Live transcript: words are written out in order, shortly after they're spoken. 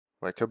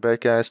Welcome back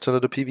guys to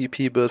another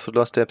PvP build for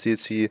Lost Depth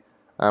DLC.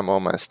 I'm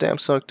on my Stamp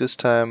Sock this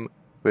time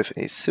with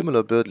a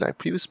similar build like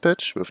previous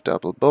patch with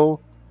double bow,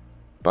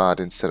 but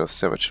instead of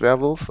Savage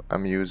Werewolf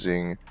I'm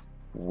using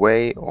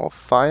Way of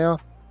Fire.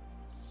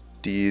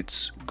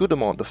 Deals good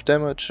amount of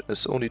damage,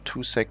 is only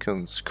 2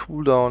 seconds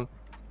cooldown.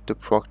 The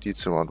proc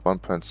deals around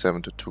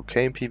 1.7 to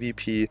 2k in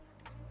PvP.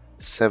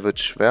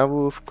 Savage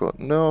Werewolf got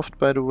nerfed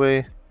by the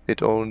way,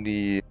 it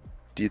only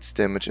deals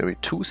damage every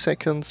 2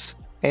 seconds.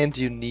 And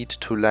you need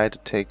to light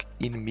attack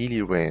in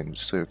melee range,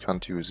 so you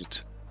can't use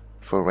it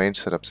for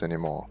range setups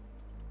anymore.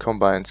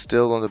 Combined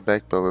still on the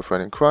backbar with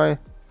Rallying Cry,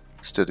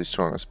 still the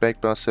strongest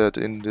backbar set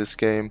in this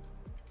game.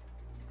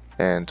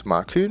 And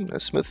Markyn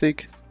is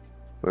mythic,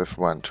 with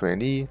 1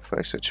 trainee for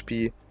X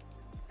HP.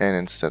 And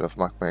instead of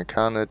Magma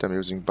Incarnate I'm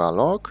using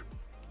Barlog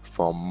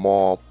for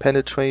more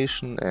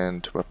penetration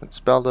and weapon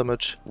spell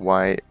damage.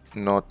 Why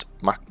not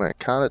Magma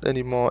Incarnate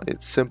anymore?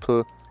 It's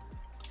simple.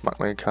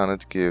 Magma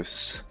Incarnate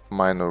gives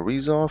minor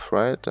resolve,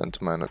 right,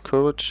 and minor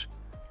courage.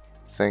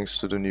 Thanks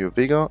to the new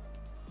vigor,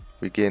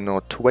 we gain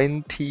now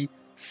 20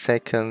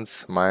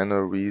 seconds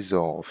minor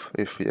resolve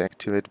if we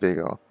activate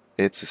vigor.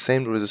 It's the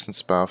same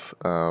resistance buff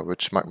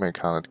which Magma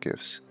Incarnate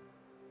gives.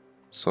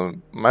 So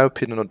in my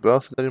opinion not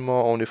worth it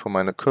anymore, only for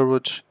minor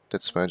courage.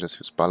 That's why I just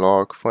use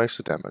Balrog for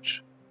extra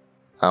damage.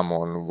 I'm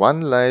on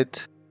 1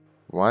 light,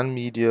 1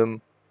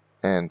 medium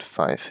and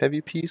 5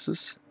 heavy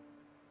pieces,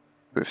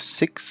 with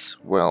 6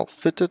 well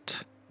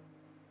fitted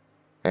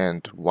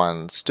and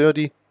 1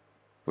 sturdy.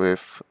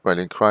 With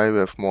Rallying Cry we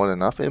have more than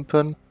enough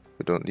impen,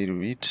 we don't need to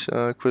read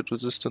crit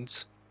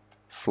resistance.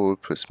 Full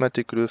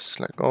prismatic glyphs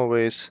like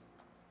always.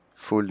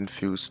 Full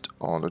infused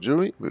on the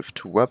jury with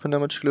 2 weapon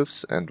damage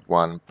glyphs and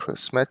 1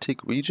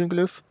 prismatic region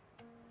glyph.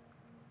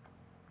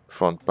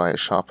 Front by a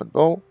sharpened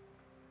bow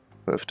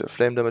with the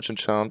flame damage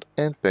enchant,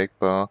 and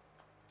backbar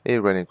a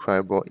Rallying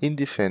Cry bow in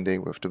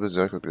defending with the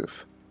berserker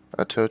glyph.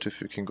 Alternative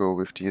you can go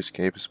with the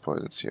escapist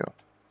poisons here.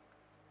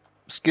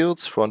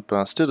 Skills, front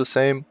bar still the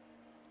same,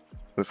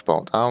 with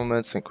bound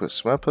armaments and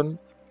crystal weapon.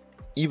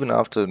 Even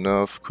after the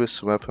nerf,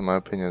 crystal weapon in my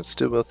opinion is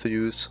still worth the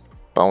use.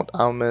 Bound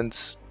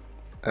armaments,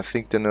 I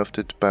think they nerfed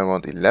it by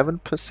around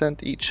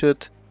 11% each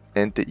hit,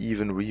 and they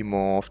even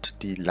remorphed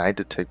the light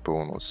attack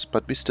bonus,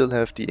 but we still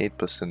have the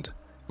 8%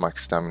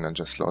 max stamina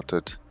just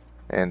slotted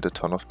and a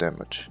ton of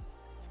damage.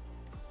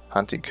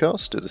 Hunting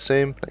Curse still the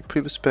same like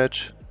previous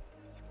patch.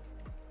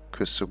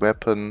 Crystal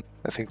weapon,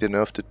 I think they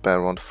nerfed it by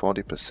around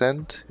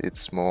 40%.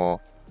 It's more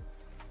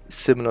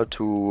similar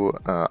to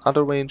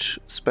other range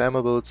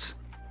spammables,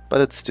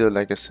 but it's still,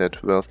 like I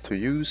said, worth to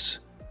use.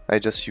 I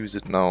just use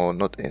it now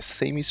not as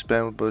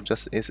semi-spammable,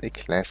 just as a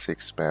classic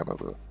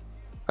spammable.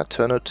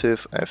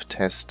 Alternative, I've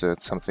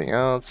tested something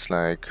else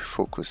like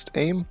Focused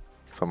Aim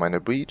for Minor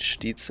Breach.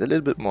 Deals a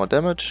little bit more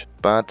damage,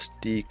 but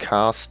the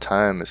cast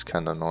time is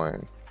kinda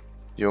annoying.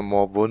 You're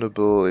more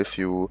vulnerable if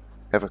you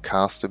have a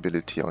cast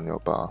ability on your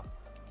bar,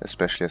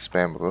 especially as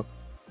spammable.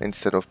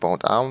 Instead of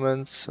bound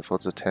armaments, I've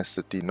also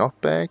tested the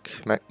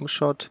knockback,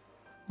 Oneshot.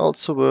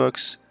 Also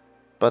works,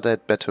 but I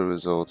had better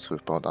results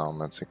with bound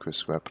armaments and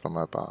crystal weapon on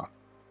my bar.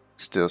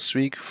 Still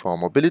Streak for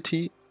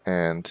mobility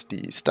and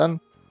the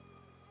stun.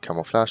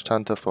 Camouflaged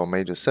Hunter for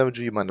major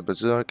savagery, minor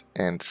berserk,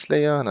 and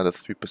Slayer, another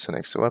 3%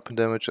 extra weapon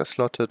damage are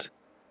slotted.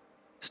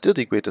 Still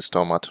the Greater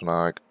Storm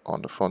Monarch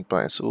on the front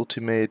bar as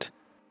ultimate.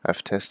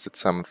 I've tested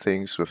some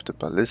things with the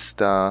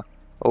Ballista,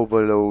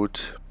 Overload,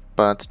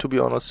 but to be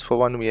honest, for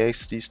 1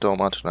 VX, the Storm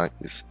Monarch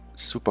is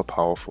super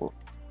powerful.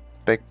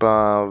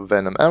 Backbar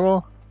Venom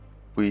Arrow,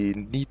 we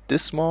need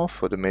this more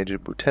for the Major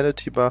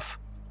Brutality buff.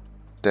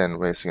 Then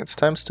Race Against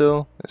Time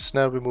Still, is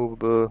snare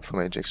removable for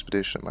Major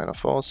Expedition and Minor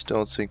Force. They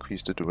also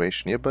increased the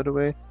duration here by the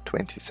way,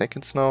 20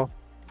 seconds now.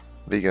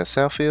 Vega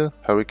Sapphire,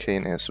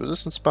 Hurricane as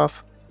resistance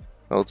buff.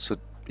 Also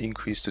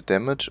increased the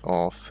damage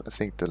of, I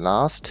think, the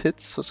last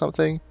hits or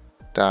something.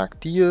 Dark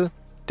Deal,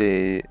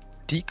 they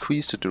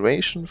decreased the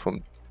duration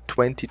from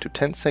 20 to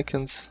 10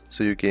 seconds,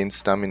 so you gain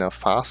stamina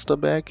faster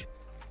back.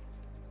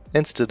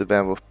 And still the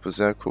Werewolf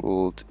Berserker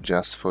ult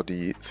just for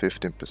the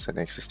 15%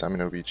 extra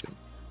stamina region.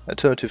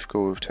 Alternative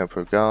go with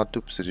Temporal Guard,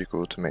 Duplicity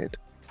Ultimate.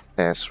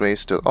 As Ray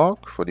still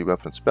Orc for the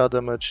weapon spell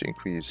damage,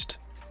 increased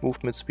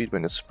movement speed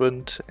when you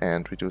sprint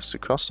and reduced the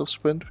cost of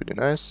sprint, really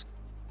nice.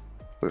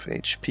 With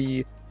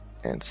HP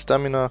and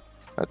stamina.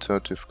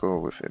 Alternative go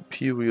with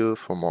Imperial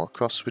for more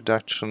cost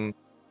reduction.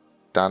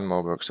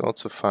 Dunmore works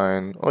also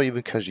fine, or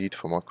even Khajiit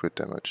for more crit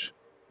damage.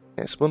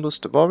 As Mundus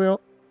the Warrior,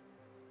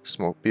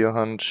 Smoke Beer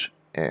Hunch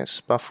as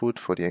Buffwood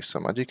for the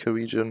extra Magicka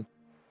region,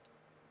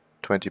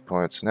 20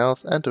 points in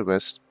health and the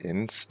rest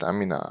in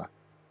stamina.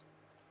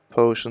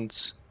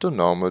 Potions, the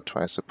normal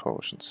Tricer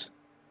potions.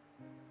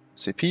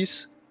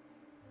 CPs,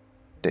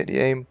 Daily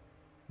Aim,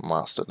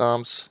 Mastered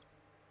Arms,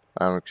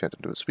 Iron Cat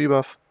into its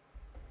rebuff,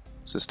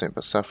 Sustained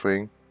by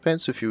Suffering,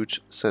 Pain's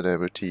Refuge,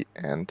 Celebrity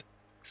and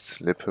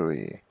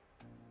Slippery.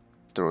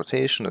 The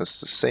rotation is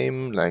the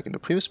same like in the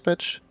previous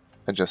patch.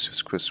 I just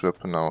use Crystal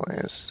Weapon now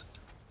as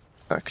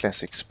a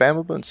classic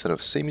spammable instead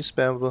of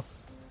semi-spammable.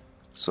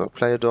 So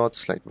player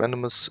dots like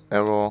Venomous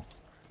Arrow,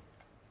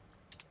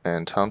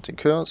 and Haunting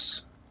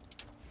Curse.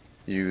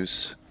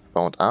 Use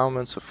Bound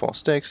Armaments for 4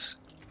 stacks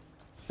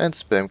and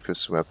spam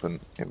Crystal Weapon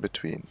in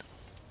between.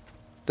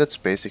 That's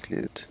basically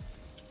it.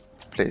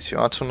 Place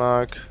your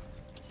Artonarch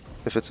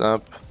if it's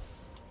up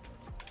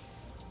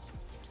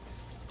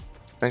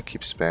and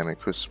keep spamming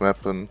Crystal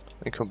Weapon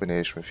in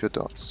combination with your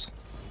dots.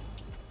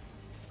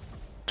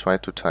 Try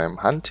to time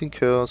Hunting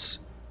Curse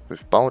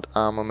with Bound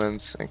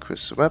Armaments and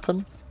Crystal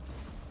Weapon.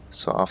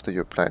 So after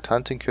you applied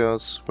Hunting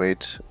Curse,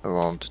 wait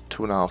around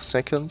 2.5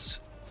 seconds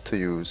to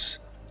use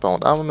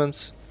Bound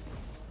Armaments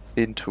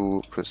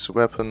into Crystal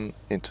Weapon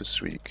into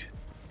Streak.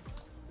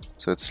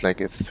 So it's like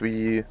a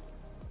 3-4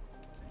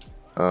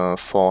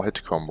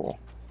 hit combo.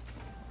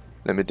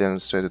 Let me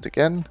demonstrate it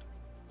again.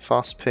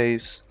 Fast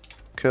pace,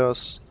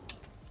 Curse,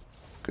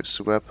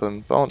 Crystal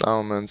Weapon, Bound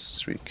Armaments,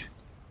 Streak.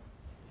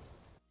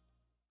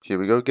 Here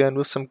we go again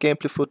with some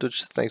gameplay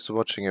footage. Thanks for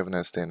watching, have a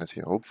nice day, and I'll see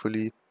you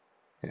hopefully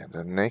in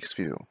the next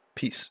video.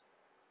 Peace.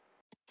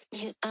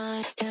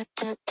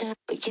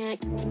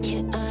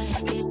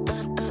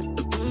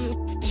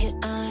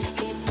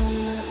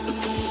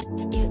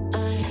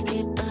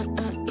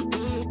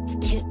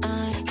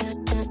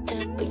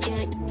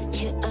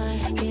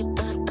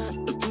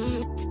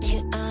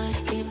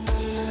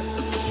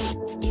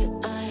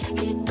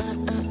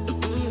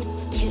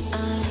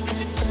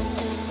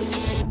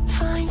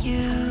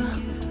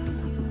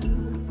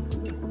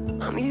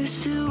 I'm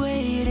used to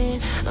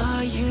waiting.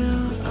 Are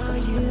you?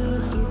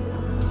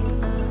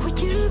 Would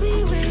you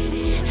be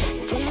waiting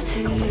there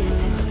too?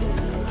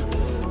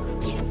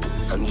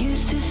 I'm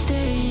used to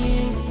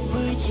staying.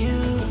 Would you?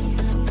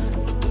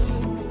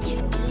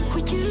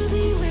 Would you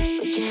be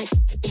waiting?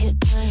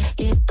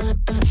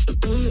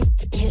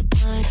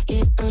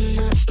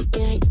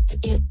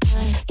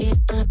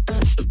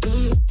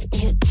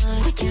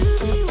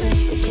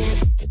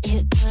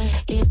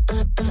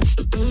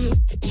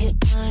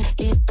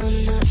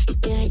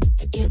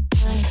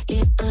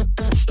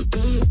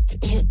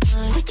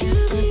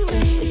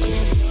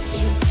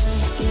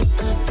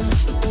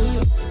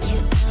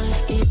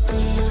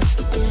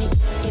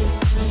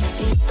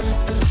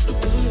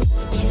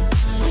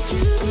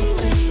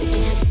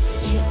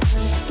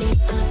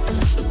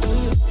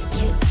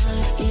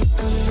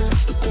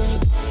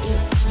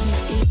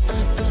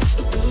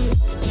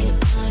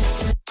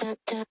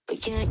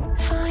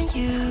 Find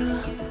you.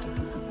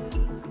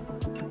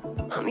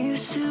 I'm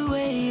used to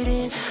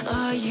waiting.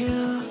 Are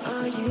you?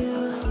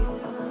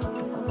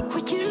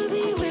 Would you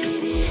be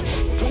waiting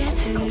there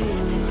too?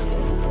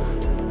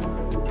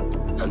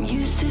 I'm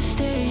used to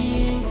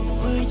staying.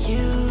 Would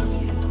you?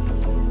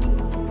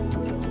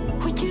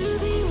 Would you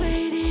be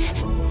waiting?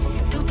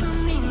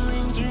 Dopamine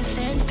when you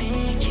send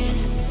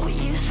pictures. When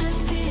you send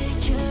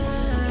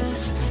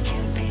pictures.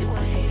 Can't be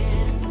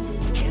waiting.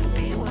 Can't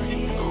be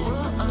waiting. Oh,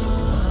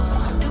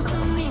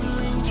 dopamine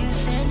when you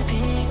send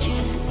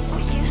pictures.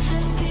 When you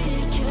send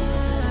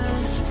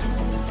pictures.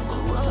 Oh,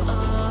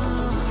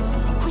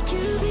 would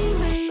you be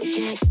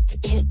waiting?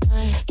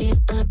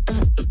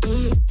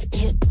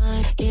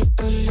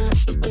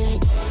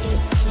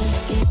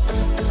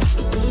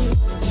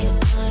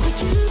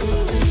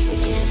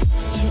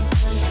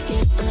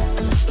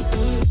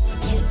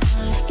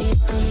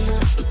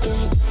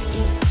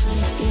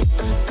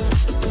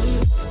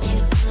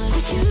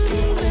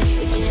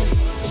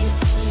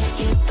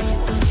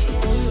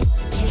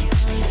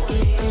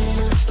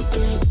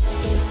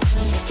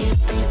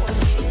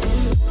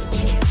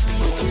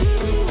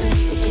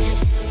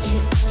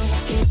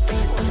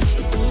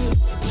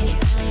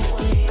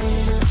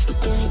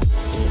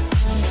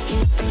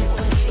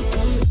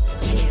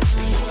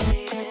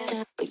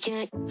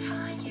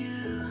 Find you.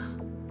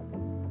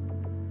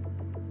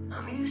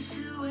 I'm used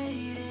to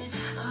waiting.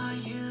 Are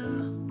you?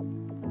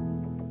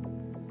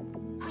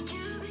 Would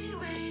you be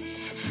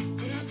waiting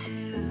there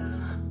too?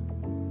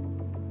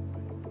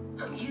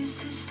 I'm used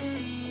to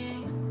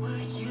staying.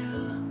 Would you?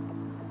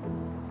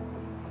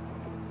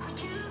 Would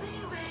you be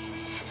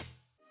waiting?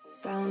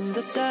 From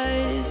the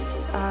dust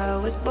I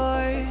was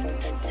born,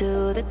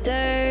 to the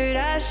dirt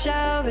I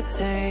shall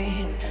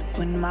return.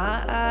 When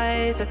my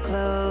eyes are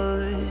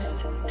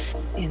closed,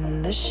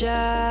 in the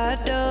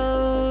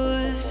shadows,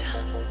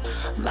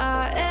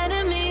 my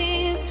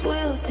enemies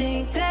will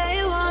think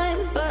they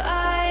won, but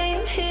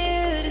I'm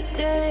here to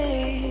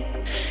stay.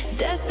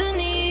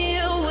 Destiny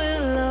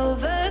will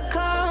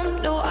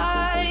overcome. No,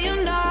 I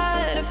am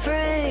not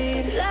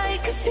afraid.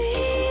 Like a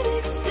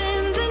phoenix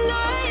in the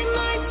night,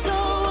 my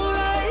soul will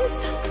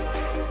rise.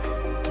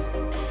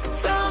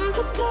 From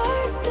the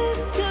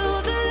darkness to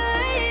the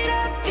light,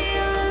 I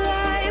feel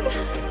alive.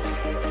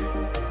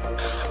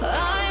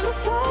 I'm a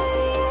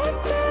fire,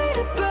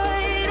 burning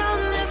bright,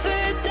 I'll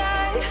never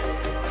die.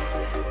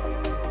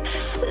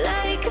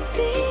 Like a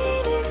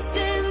phoenix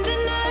in the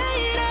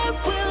night, I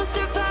will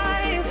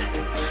survive.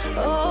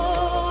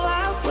 Oh, I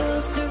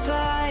will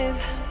survive.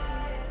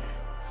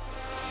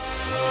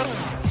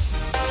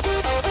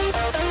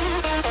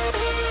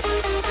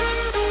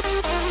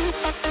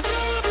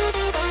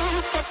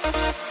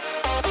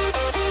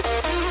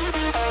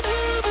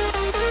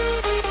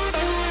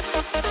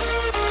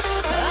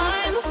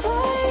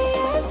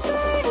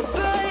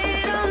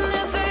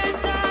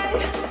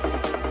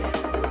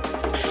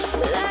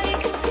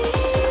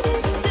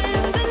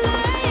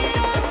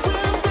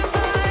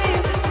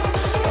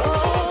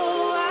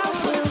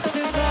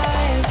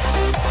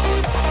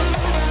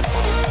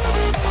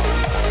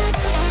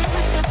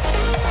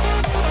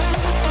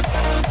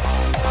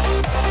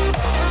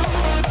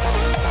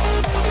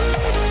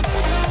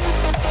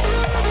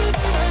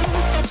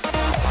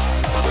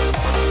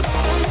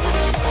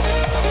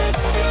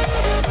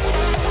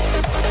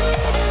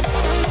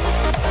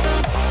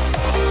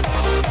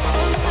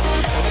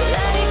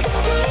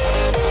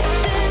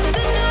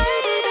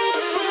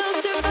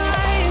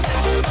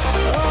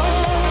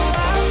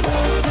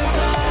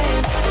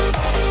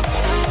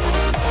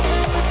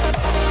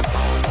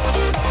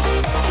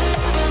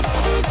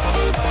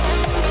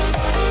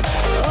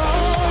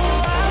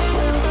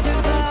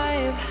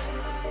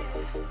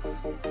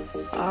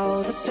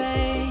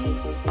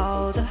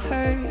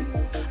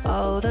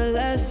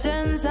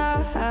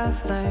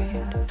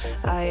 mind.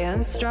 I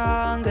am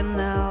stronger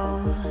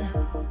now.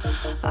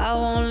 I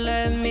won't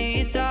let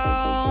me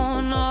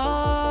down.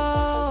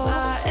 Oh,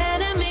 my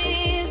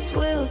enemies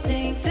will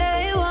think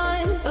they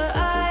won, but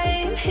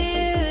I'm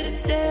here to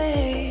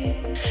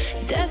stay.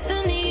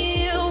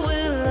 Destiny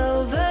will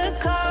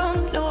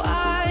overcome. No,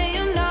 I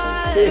am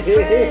not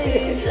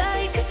afraid.